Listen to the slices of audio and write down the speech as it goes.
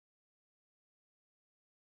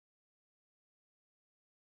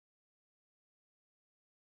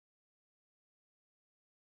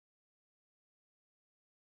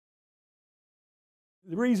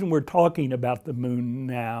The reason we're talking about the moon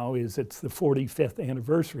now is it's the 45th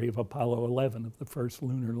anniversary of Apollo 11, of the first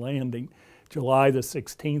lunar landing. July the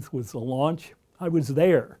 16th was the launch. I was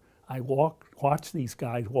there. I watched these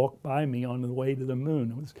guys walk by me on the way to the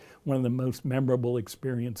moon. It was one of the most memorable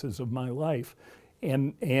experiences of my life.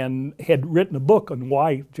 And had written a book on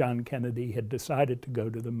why John Kennedy had decided to go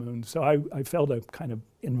to the moon. So I felt a kind of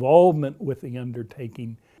involvement with the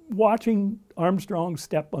undertaking. Watching Armstrong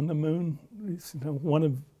step on the moon, one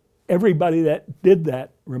of everybody that did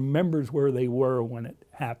that remembers where they were when it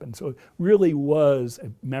happened. So it really was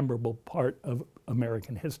a memorable part of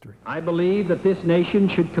American history. I believe that this nation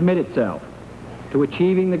should commit itself to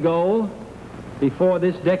achieving the goal before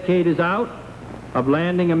this decade is out of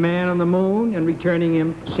landing a man on the moon and returning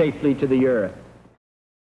him safely to the earth.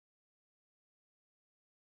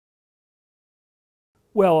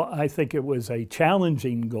 Well, I think it was a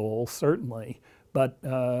challenging goal, certainly, but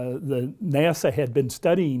the NASA had been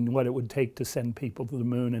studying what it would take to send people to the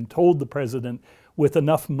moon and told the president with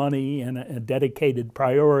enough money and a dedicated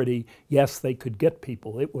priority, yes, they could get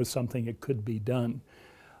people. It was something that could be done.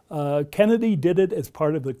 Kennedy did it as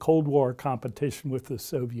part of the Cold War competition with the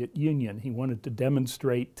Soviet Union. He wanted to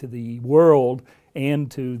demonstrate to the world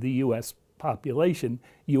and to the U.S. population,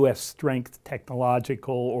 U.S. strength,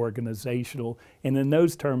 technological, organizational, and in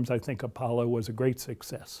those terms, I think Apollo was a great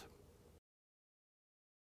success.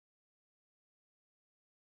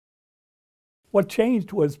 What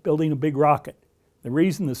changed was building a big rocket. The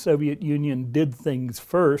reason the Soviet Union did things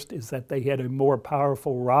first is that they had a more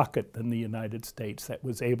powerful rocket than the United States that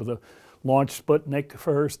was able to launch Sputnik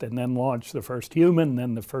first and then launch the first human,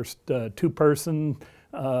 then the first two-person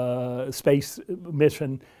space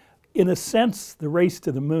mission. In a sense, the race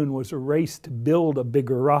to the moon was a race to build a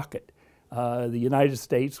bigger rocket. The United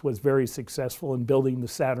States was very successful in building the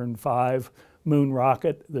Saturn V moon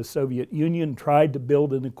rocket. The Soviet Union tried to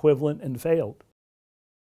build an equivalent and failed.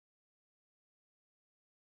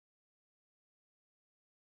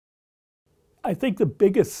 I think the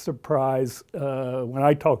biggest surprise when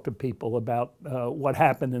I talked to people about what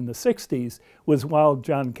happened in the 60s was while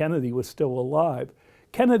John Kennedy was still alive.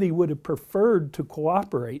 Kennedy would have preferred to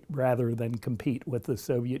cooperate rather than compete with the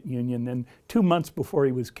Soviet Union. And 2 months before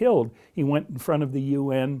he was killed, he went in front of the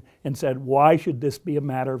UN and said, why should this be a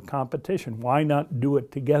matter of competition? Why not do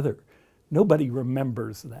it together? Nobody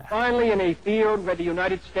remembers that. Finally, in a field where the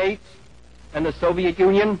United States and the Soviet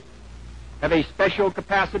Union have a special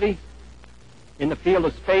capacity in the field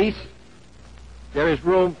of space, there is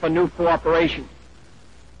room for new cooperation.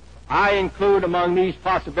 I include among these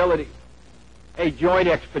possibilities a joint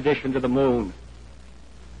expedition to the moon.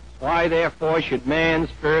 Why, therefore, should man's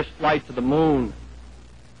first flight to the moon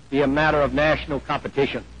be a matter of national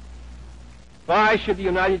competition? Why should the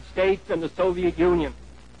United States and the Soviet Union,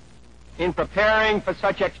 in preparing for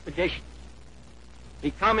such expeditions,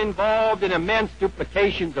 become involved in immense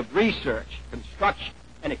duplications of research, construction,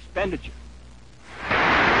 and expenditure?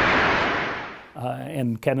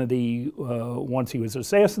 And Kennedy, once he was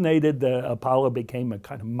assassinated, Apollo became a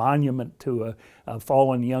kind of monument to a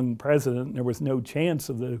fallen young president. There was no chance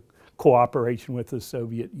of the cooperation with the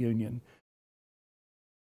Soviet Union.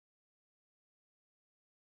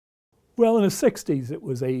 Well, in the 60s, it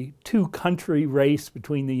was a two-country race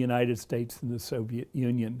between the United States and the Soviet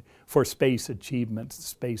Union for space achievements,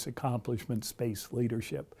 space accomplishments, space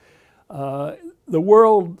leadership. The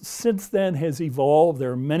world since then has evolved.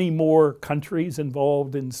 There are many more countries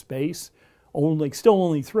involved in space. Still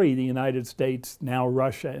only three, the United States, now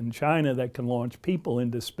Russia and China, that can launch people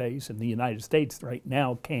into space, and the United States right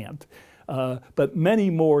now can't. But many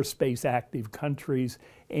more space-active countries,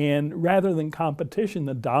 and rather than competition,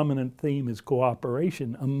 the dominant theme is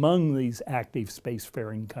cooperation among these active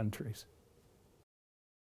spacefaring countries.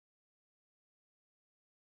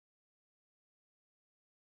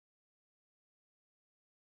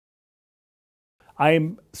 I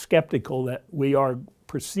am skeptical that we are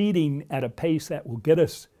proceeding at a pace that will get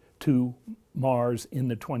us to Mars in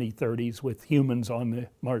the 2030s with humans on the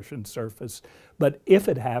Martian surface. But if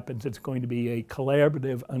it happens, it's going to be a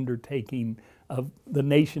collaborative undertaking of the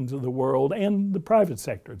nations of the world and the private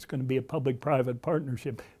sector. It's going to be a public-private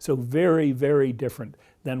partnership. So very, very different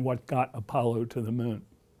than what got Apollo to the moon.